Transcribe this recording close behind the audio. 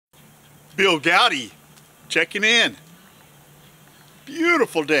Bill Goudy checking in.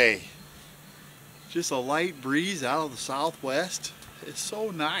 Beautiful day. Just a light breeze out of the southwest. It's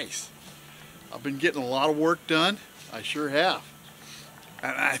so nice. I've been getting a lot of work done. I sure have.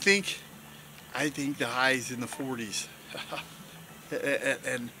 And I think the high's in the 40s.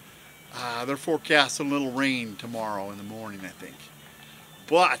 and they're forecasting a little rain tomorrow in the morning, I think.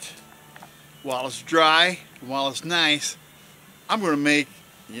 But while it's dry, while it's nice, I'm going to make,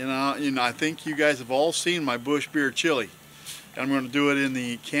 I think you guys have all seen my bush beer chili. And I'm going to do it in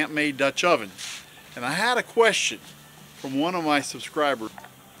the Campmaid Dutch Oven. And I had a question from one of my subscribers.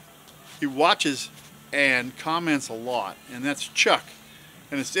 He watches and comments a lot, and that's Chuck.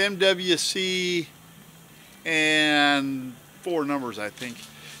 And it's MWC and 4 numbers, I think.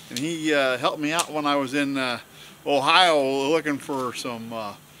 And he helped me out when I was in Ohio looking for some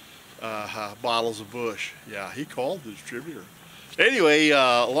bottles of Bush. Yeah, he called the distributor. Anyway,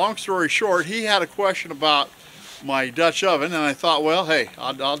 long story short, he had a question about my Dutch oven, and I thought, well, hey,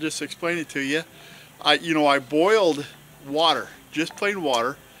 I'll just explain it to you. I boiled water, just plain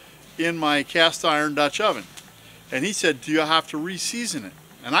water, in my cast iron Dutch oven. And he said, do you have to re-season it?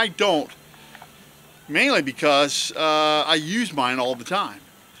 And I don't, mainly because I use mine all the time.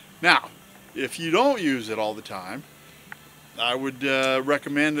 Now, if you don't use it all the time, I would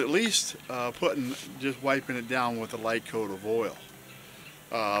recommend at least just wiping it down with a light coat of oil.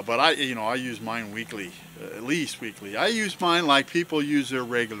 But I use mine weekly, at least weekly. I use mine like people use their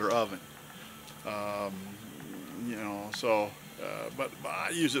regular oven. But I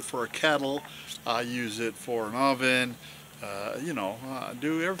use it for a kettle. I use it for an oven. I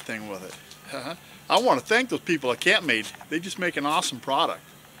do everything with it. I want to thank those people at Campmaid. They just make an awesome product.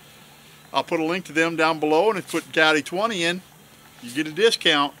 I'll put a link to them down below, and if you put Goudy 20 in, you get a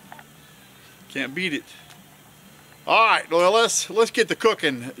discount. Can't beat it. All right, well, let's get to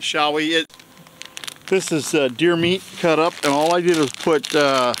cooking, shall we? This is deer meat cut up, and all I did was put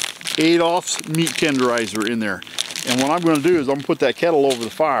Adolph's meat tenderizer in there. And what I'm going to do is I'm going to put that kettle over the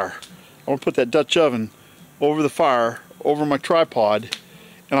fire. I'm going to put that Dutch oven over the fire, over my tripod,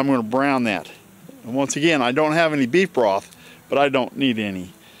 and I'm going to brown that. And once again, I don't have any beef broth, but I don't need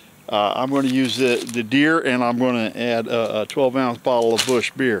any. I'm going to use the deer, and I'm going to add a 12-ounce bottle of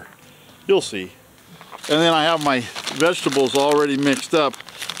Bush beer. You'll see. And then I have my vegetables already mixed up.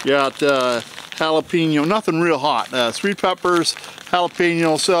 Got jalapeno, nothing real hot. Sweet peppers,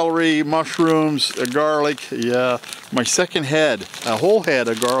 jalapeno, celery, mushrooms, garlic. Yeah, my second head, a whole head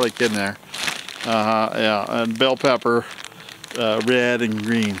of garlic in there. Yeah, and bell pepper, red and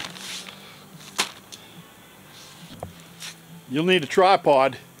green. You'll need a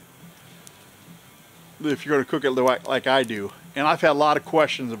tripod if you're going to cook it like I do. And I've had a lot of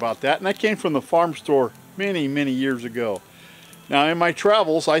questions about that, and that came from the farm store many years ago. Now in my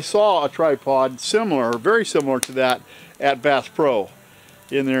travels I saw a tripod similar, very similar to that at Bass Pro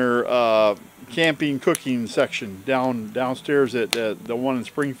in their camping cooking section downstairs at the one in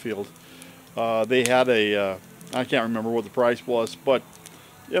Springfield. They had a I can't remember what the price was, but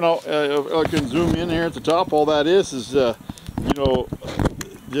I can zoom in here at the top. All that is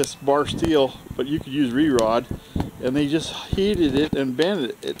just bar steel, but you could use re-rod, and they just heated it and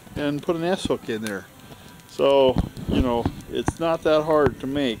bended it and put an S-hook in there. So, it's not that hard to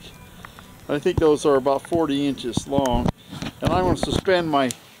make. I think those are about 40 inches long. And I'm going to suspend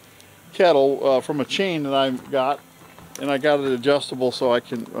my kettle from a chain that I've got, and I got it adjustable so I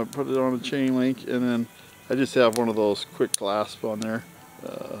can put it on a chain link, and then I just have one of those quick clasps on there,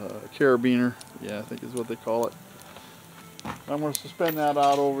 carabiner, yeah, I think is what they call it. I'm going to suspend that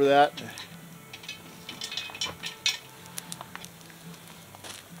out over that.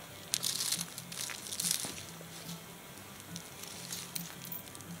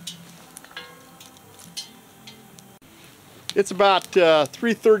 It's about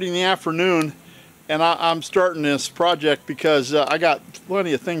 3:30 in the afternoon, and I'm starting this project because I got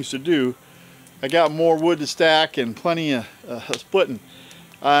plenty of things to do. I got more wood to stack and plenty of splitting,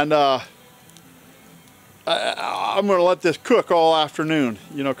 and I'm going to let this cook all afternoon,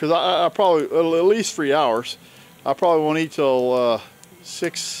 because I probably, at least 3 hours. I probably won't eat till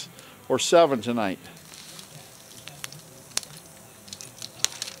 6 or 7 tonight.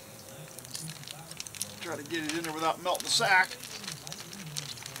 Try to get it in there without melting the sack.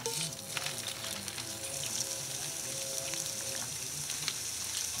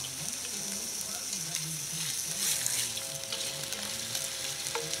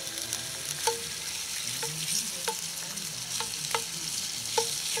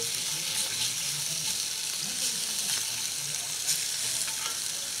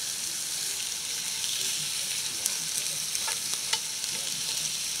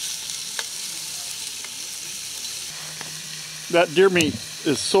 that deer meat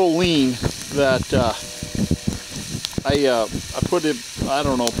is so lean that I put in, I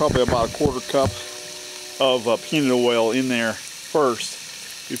don't know, probably about a quarter cup of peanut oil in there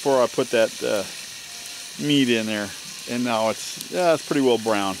first before I put that meat in there. And now it's pretty well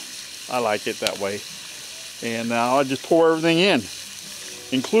brown. I like it that way. And now I just pour everything in,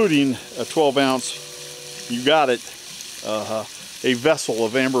 including a 12-ounce, you got it, a vessel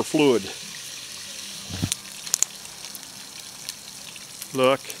of amber fluid.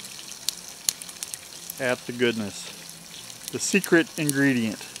 Look at the goodness. The secret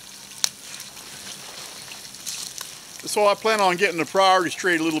ingredient. So I plan on getting the priority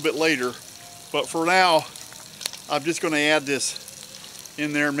straight a little bit later, but for now I'm just going to add this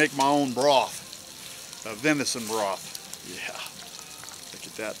in there and make my own broth, venison broth. Yeah, look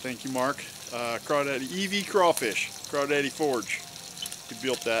at that. Thank you, Mark. Crawdaddy EV Crawfish, Crawdaddy Forge. He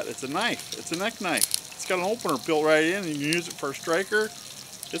built that. It's a knife. It's a neck knife. It's got an opener built right in, and you can use it for a striker.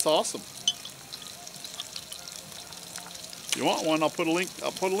 It's awesome. If you want one, I'll put a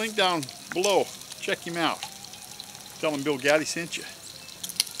link down below. Check him out. Tell him Bill Goudy sent you.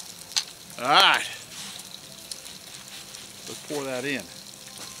 All right. Let's pour that in.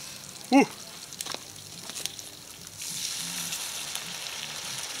 Whew.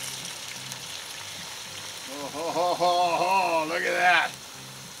 Oh, look at that.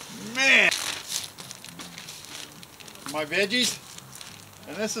 Man. My veggies.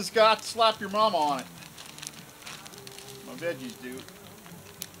 And this has got slap your mama on it. My veggies do.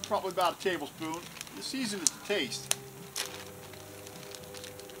 Probably about a tablespoon. You season it to taste.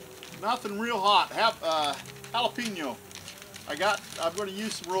 Nothing real hot. Jalapeno. I'm going to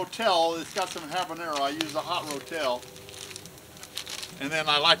use some Rotel. It's got some habanero. I use a hot Rotel. And then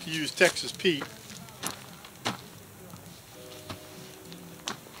I like to use Texas Pete.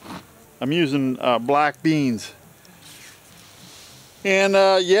 I'm using black beans. And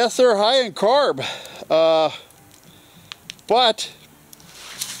yes, they're high in carb. But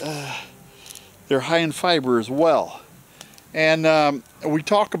they're high in fiber as well. And we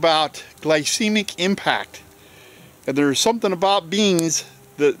talk about glycemic impact. And there's something about beans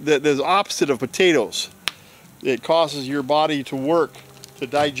that is opposite of potatoes. It causes your body to work to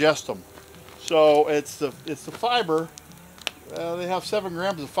digest them. So it's the fiber. They have 7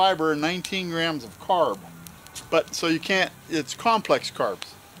 grams of fiber and 19 grams of carb. But so you can't, it's complex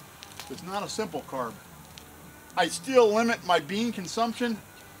carbs. It's not a simple carb. I still limit my bean consumption,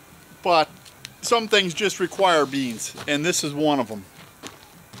 but some things just require beans, and this is one of them.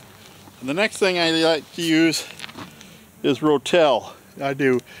 And the next thing I like to use is Rotel. I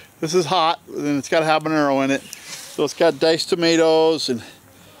do. This is hot, and it's got habanero in it. So it's got diced tomatoes and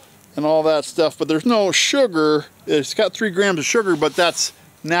all that stuff, but there's no sugar. It's got 3 grams of sugar, but that's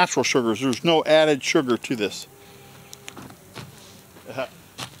natural sugars. There's no added sugar to this.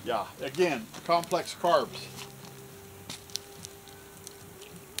 Yeah, again, complex carbs.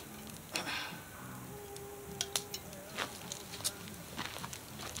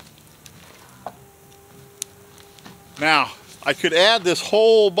 Now, I could add this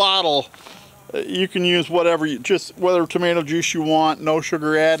whole bottle. You can use whatever, whether tomato juice you want, no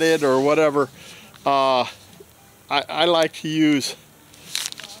sugar added or whatever. I like to use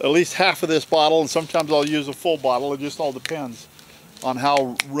at least half of this bottle, and sometimes I'll use a full bottle. It just all depends on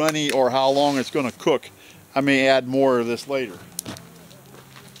how runny or how long it's going to cook. I may add more of this later.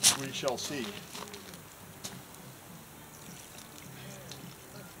 We shall see.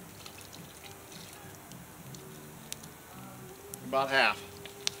 About half.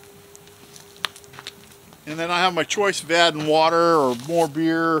 And then I have my choice of adding water or more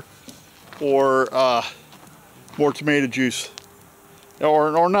beer or more tomato juice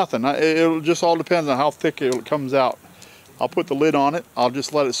or nothing. It just all depends on how thick it comes out. I'll put the lid on it. I'll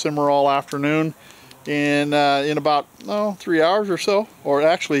just let it simmer all afternoon, and in about 3 hours or so, or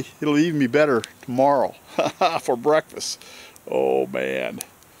actually it'll even be better tomorrow for breakfast. Oh man,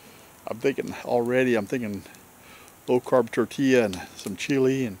 I'm thinking low carb tortilla and some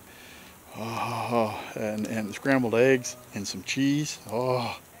chili and scrambled eggs and some cheese.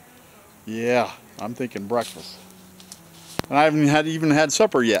 Oh yeah, I'm thinking breakfast. And I haven't even had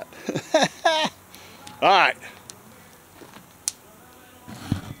supper yet. All right.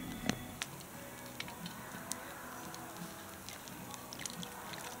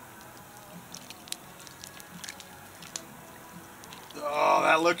 Oh,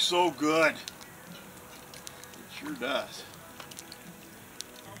 that looks so good. It sure does.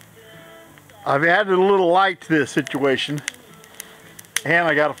 I've added a little light to this situation, and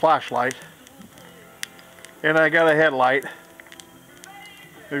I got a flashlight, and I got a headlight.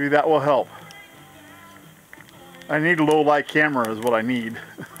 Maybe that will help. I need a low light camera is what I need.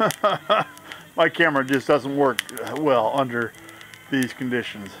 My camera just doesn't work well under these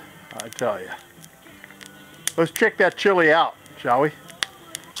conditions, I tell you. Let's check that chili out, shall we?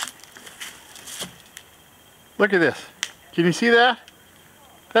 Look at this. Can you see that?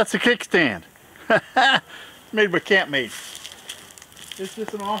 That's a kickstand. Made by Campmaid. It's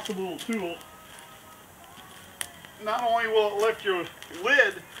just an awesome little tool. Not only will it lift your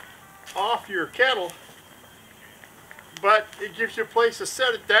lid off your kettle, but it gives you a place to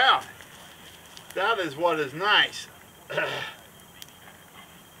set it down. That is what is nice.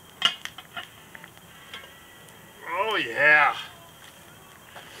 Oh yeah.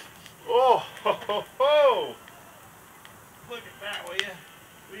 Oh ho ho ho. Look at that, will you?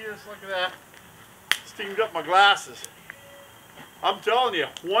 Will you just look at that? Steamed up my glasses. I'm telling you,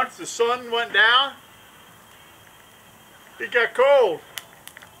 once the sun went down, it got cold.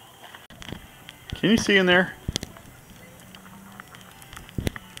 Can you see in there?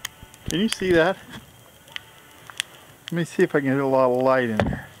 Can you see that? Let me see if I can get a lot of light in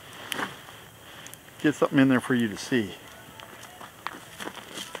there. Get something in there for you to see.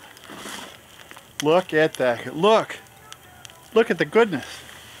 Look at that. Look. Look at the goodness.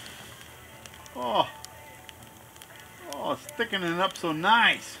 Oh. Oh, it's thickening up so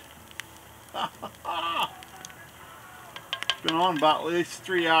nice. It's been on about at least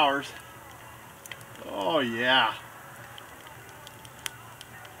 3 hours. Oh yeah.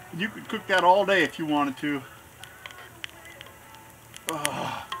 You could cook that all day if you wanted to.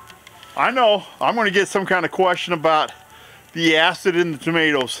 Oh. I know, I'm going to get some kind of question about the acid in the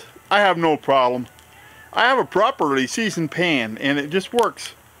tomatoes. I have no problem. I have a properly seasoned pan and it just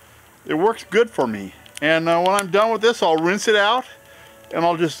works. It works good for me. And when I'm done with this, I'll rinse it out and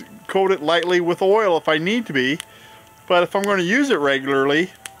I'll just coat it lightly with oil if I need to be. But if I'm going to use it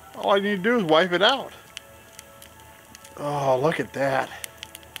regularly, all I need to do is wipe it out. Oh, look at that.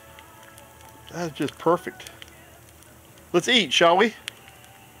 That's just perfect. Let's eat, shall we?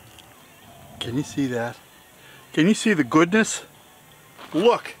 Can you see that? Can you see the goodness?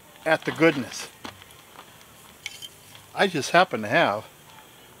 Look at the goodness. I just happen to have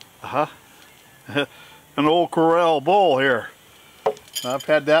an old Corral bull here. I've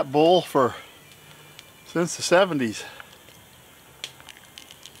had that bull since the 70s.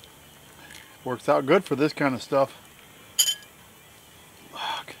 Works out good for this kind of stuff.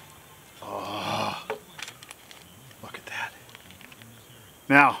 Look. Oh, look at that.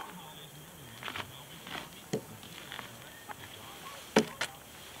 Now,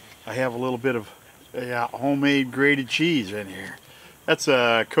 I have a little bit of homemade grated cheese in here. That's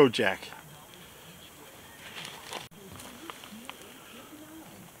a Kojak.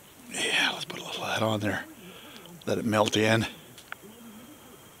 Yeah, let's put a little of that on there. Let it melt in.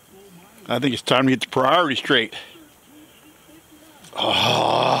 I think it's time to get the priority straight.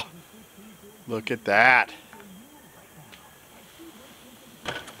 Oh, look at that.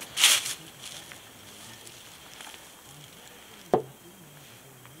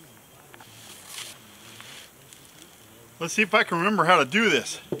 Let's see if I can remember how to do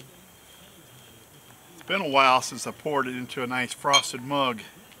this. It's been a while since I poured it into a nice frosted mug.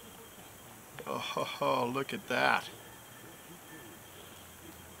 Oh, look at that.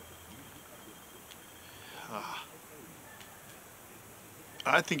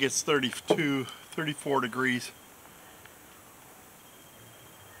 I think it's 32, 34 degrees.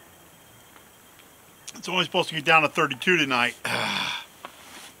 It's only supposed to get down to 32 tonight,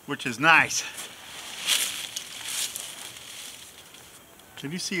 which is nice.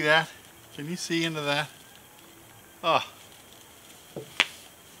 Can you see that? Can you see into that? Oh,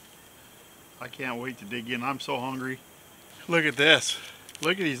 I can't wait to dig in. I'm so hungry. Look at this.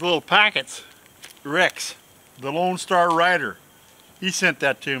 Look at these little packets. Rex, the Lone Star Rider. He sent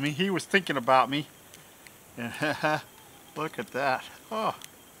that to me. He was thinking about me. Look at that. Oh,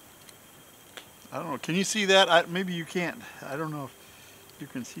 I don't know. Can you see that? Maybe you can't. I don't know if you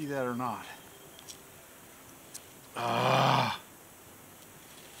can see that or not. Ah.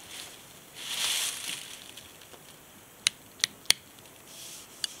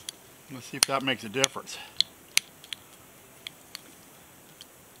 Let's see if that makes a difference.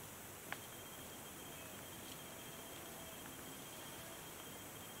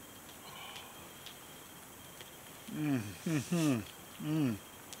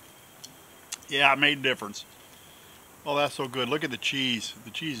 Yeah, it made a difference. Oh, that's so good. Look at the cheese.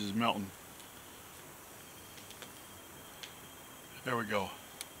 The cheese is melting. There we go.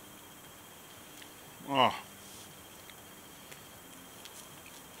 Oh.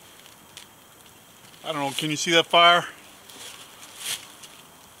 I don't know, can you see that fire?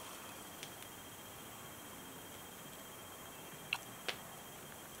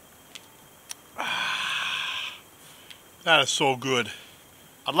 That is so good.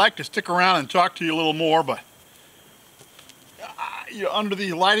 I'd like to stick around and talk to you a little more, but you know, under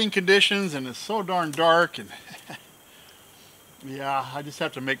these lighting conditions, and it's so darn dark, and yeah, I just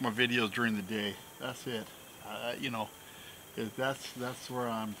have to make my videos during the day. That's it. You know, that's where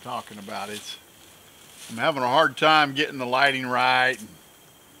I'm talking about. I'm having a hard time getting the lighting right and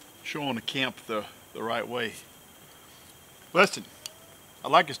showing the camp the right way. Listen,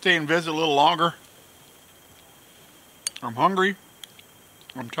 I'd like to stay and visit a little longer. I'm hungry.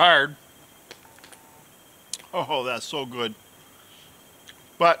 I'm tired. Oh, that's so good.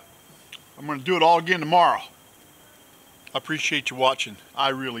 But I'm going to do it all again tomorrow. I appreciate you watching. I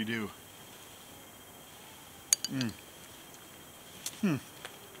really do.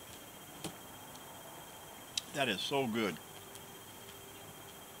 That is so good.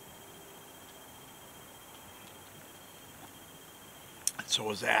 And so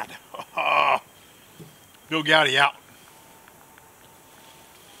is that. Bill Goudy out.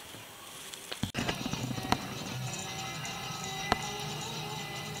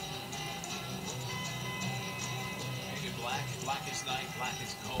 Black as night, black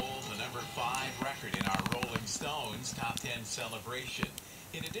as coal, the number 5 record in our Rolling Stones Top 10 celebration.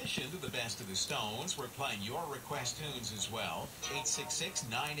 In addition to the best of the Stones, we're playing your request tunes as well.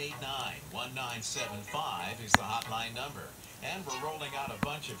 866-989-1975 is the hotline number. And we're rolling out a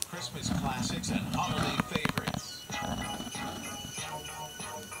bunch of Christmas classics and holiday favorites.